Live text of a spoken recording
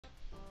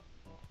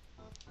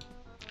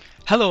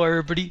Hello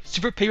everybody,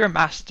 Super Paper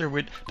Master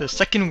with the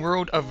second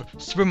world of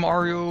Super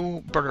Mario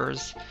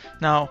Bros.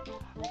 Now,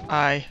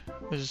 wait,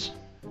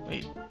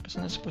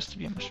 isn't this supposed to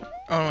be a mushroom?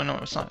 Oh no,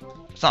 it's not.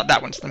 It's not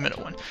that one, it's the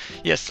middle one.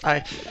 Yes,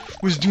 I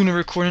was doing a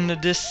recording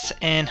of this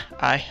and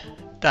I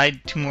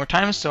died 2 more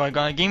times, so I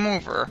got a game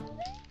over.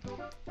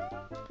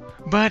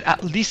 But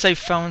at least I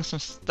found some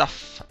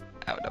stuff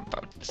out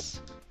about this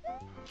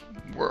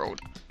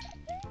world.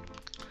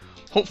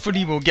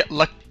 Hopefully I'll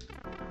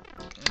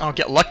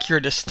get luckier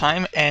this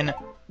time, and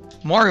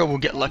Mario will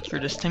get luckier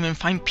this time and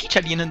find Peach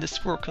at the end of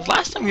this world. Because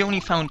last time we only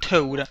found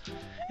Toad,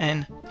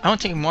 and I don't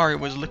think Mario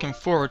was looking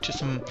forward to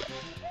some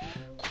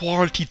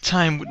quality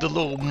time with the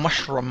little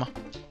mushroom.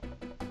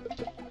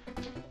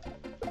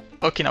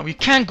 Okay, now we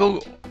can't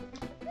go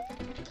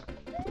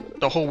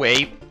the whole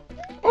way,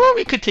 or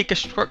we could take a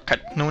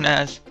shortcut known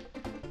as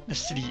the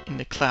City in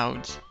the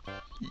Clouds.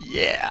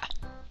 Yeah!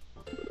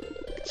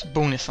 It's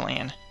bonus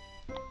land.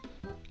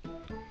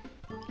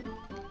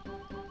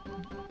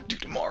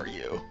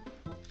 Mario.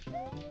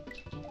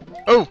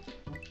 Oh!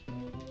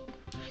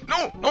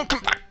 No! No,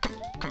 come back!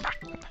 Come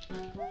back!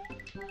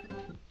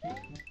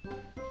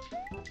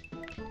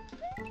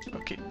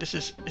 Okay, this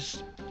is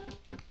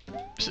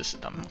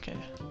dumb, okay.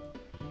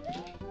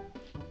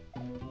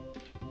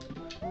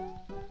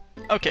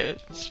 Okay,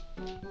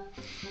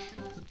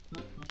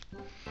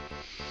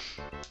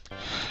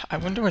 I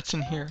wonder what's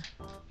in here.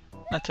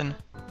 Nothing.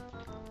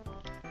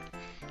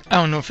 I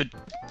don't know if it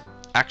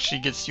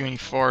actually gets you any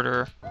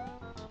farther.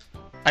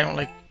 I don't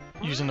like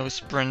using those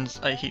sprints,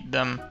 I hate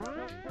them.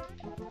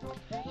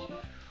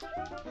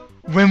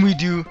 When we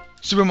do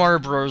Super Mario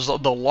Bros.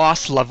 The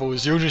Lost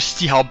levels, you'll just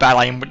see how bad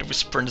I am with those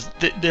sprints.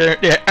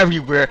 They're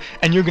everywhere,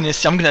 and you're gonna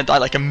see I'm gonna die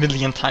like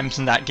 1,000,000 times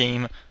in that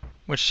game.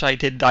 Which I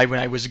did die when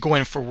I was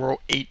going for World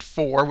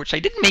 8-4, which I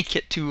didn't make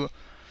it to.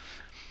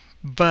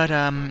 But,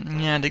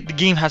 yeah, the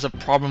game has a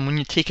problem when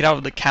you take it out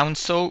of the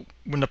console,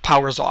 when the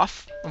power's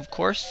off, of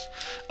course.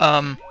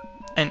 And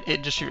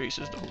it just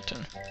erases the whole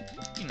thing,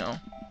 you know.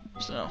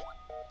 So,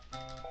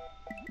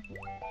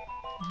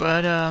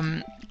 but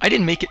I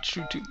didn't make it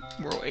through to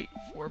World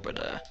 8-4,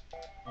 but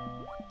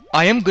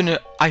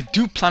I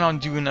do plan on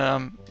doing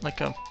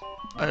like a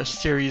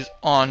series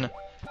on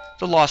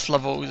the Lost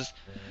levels.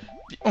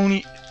 The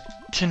only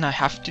thing I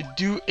have to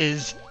do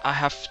is I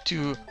have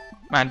to,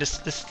 man, this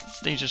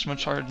stage is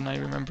much harder than I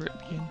remember it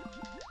being.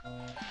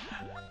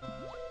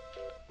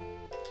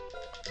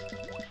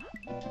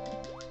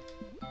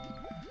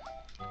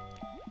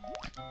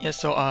 Yeah,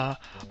 so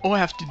all I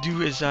have to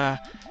do is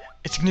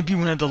it's gonna be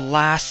one of the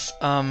last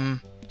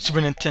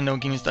Super Nintendo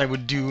games that I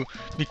would do,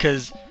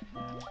 because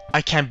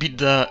I can't beat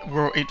the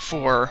World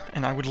 8-4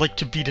 and I would like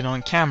to beat it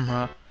on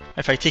camera.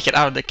 If I take it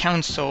out of the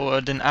console,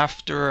 then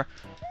after,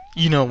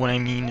 you know what I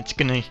mean, it's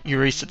gonna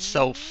erase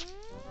itself.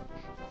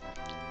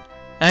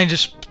 And I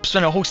just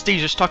spent a whole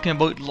stage just talking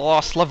about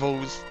lost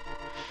levels.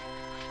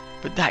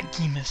 But that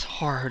game is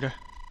hard.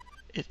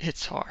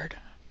 It's hard.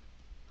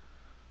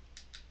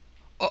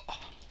 Oh.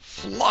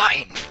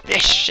 Flying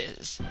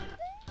fishes!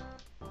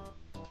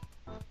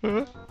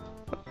 Yeah,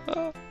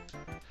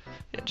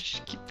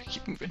 just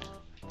keep moving.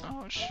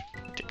 Oh,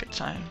 take your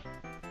time.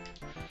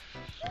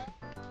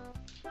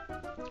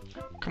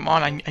 Come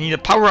on, I need a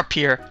power up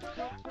here.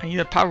 I need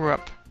a power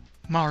up.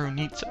 Mario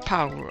needs a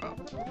power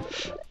up.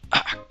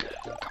 Ah, good.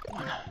 Come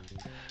on.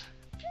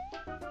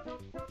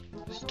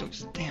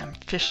 Those damn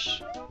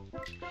fish.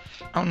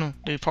 I don't know.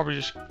 They probably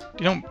just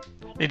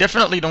they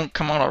definitely don't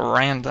come out at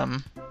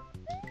random.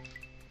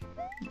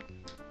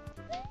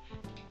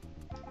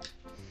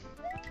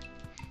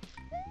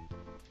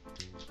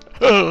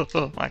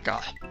 Oh my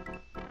god.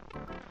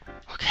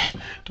 Okay,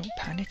 don't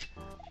panic.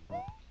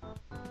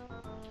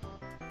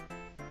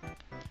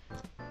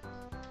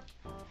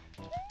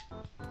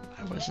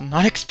 I was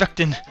not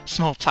expecting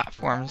small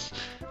platforms.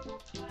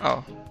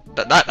 Oh,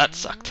 that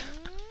sucked.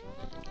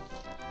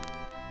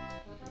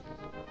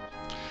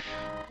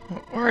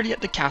 We're already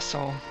at the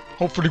castle.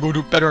 Hopefully we'll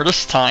do better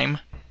this time.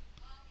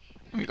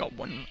 We got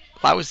one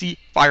lousy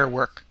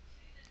firework.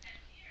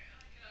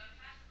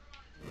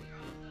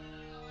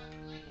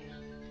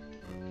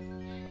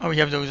 Oh, we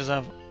have those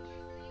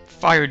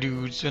fire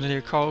dudes, what are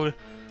they called?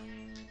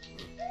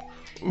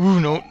 Ooh,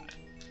 no.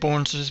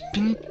 Bones has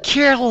been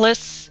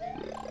careless!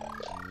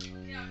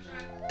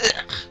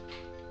 Ugh.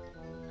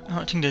 I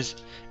don't think there's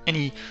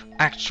any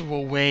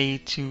actual way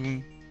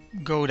to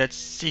go that's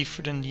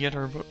safer than the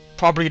other, but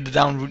probably the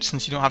down route,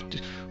 since you don't have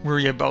to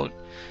worry about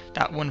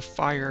that one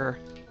fire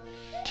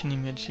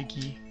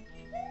tinny-majiggy.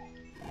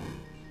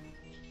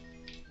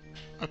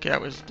 Okay, that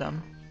was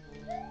dumb.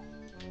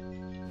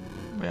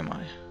 Where am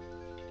I?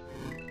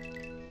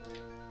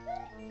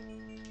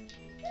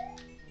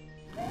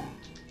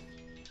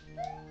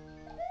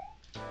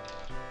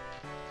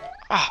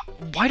 Ah,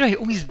 why do I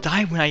always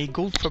die when I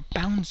go for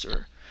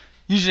Bouncer?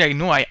 Usually I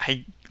know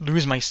I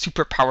lose my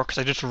superpower because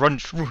I just run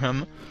through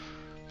him.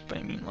 But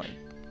I mean, like,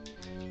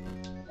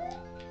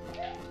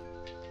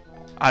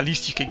 at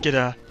least you could get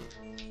a...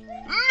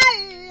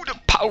 No! The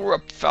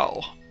power-up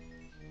fell!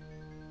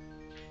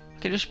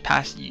 Okay, just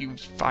pass you,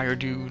 fire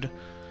dude.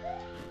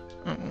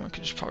 Oh, I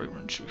could just probably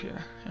run through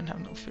here and have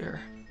no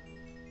fear.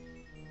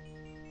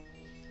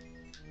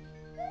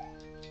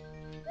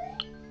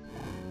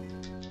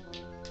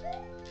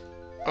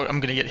 Oh, I'm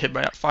gonna get hit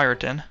by that fire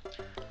then.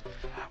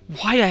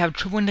 Why I have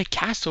trouble in the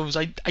castles?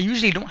 I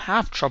usually don't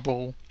have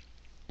trouble.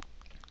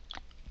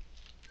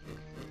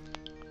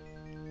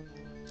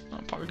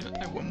 I'm probably gonna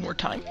die one more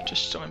time,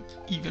 just so I'm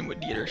even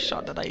with the other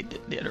shot that I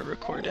did the other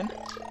recording.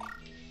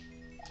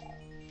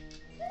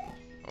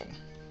 Oh.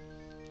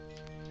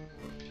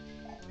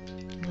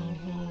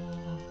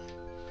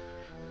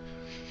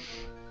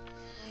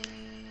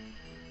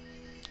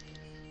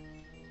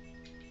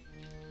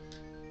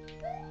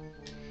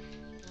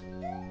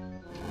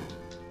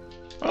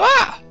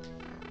 Ah!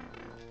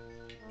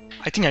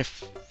 I think I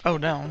fell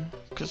down,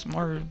 because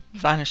Mario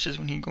vanishes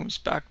when he goes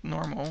back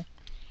normal.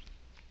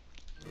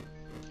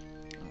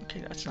 Okay,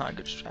 that's not a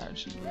good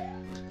strategy.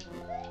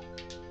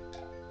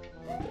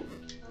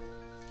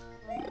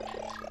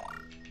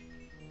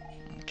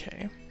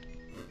 Okay.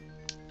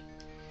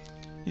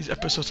 These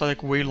episodes are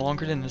like way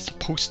longer than they're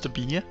supposed to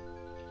be.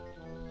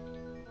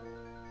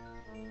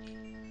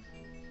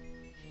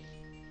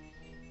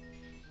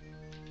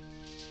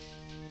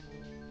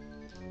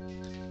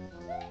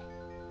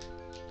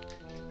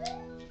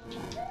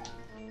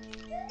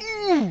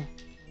 Ooh!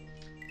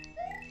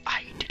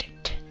 I did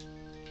it.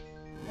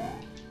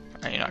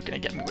 You're not gonna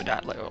get me with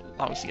that like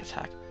lousy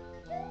attack.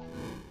 I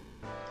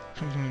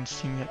haven't even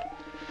seen it.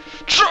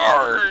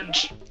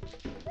 Charge!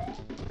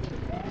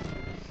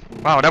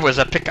 Wow, that was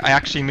epic. I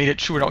actually made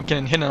it through without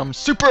getting hit on him.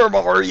 Super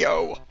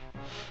Mario!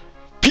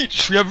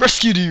 Peach, we have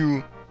rescued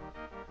you!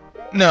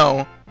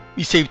 No,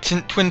 we saved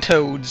Twin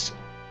Toads.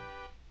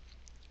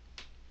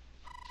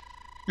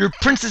 Your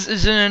princess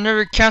is in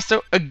another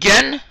castle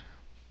again?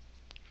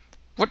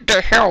 What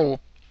the hell?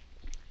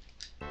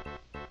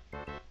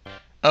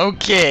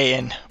 Okay,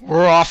 and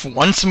we're off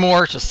once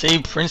more to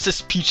save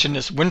Princess Peach in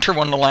this winter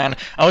wonderland.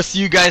 I'll see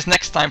you guys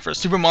next time for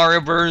Super Mario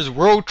Bros.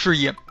 World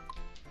 3.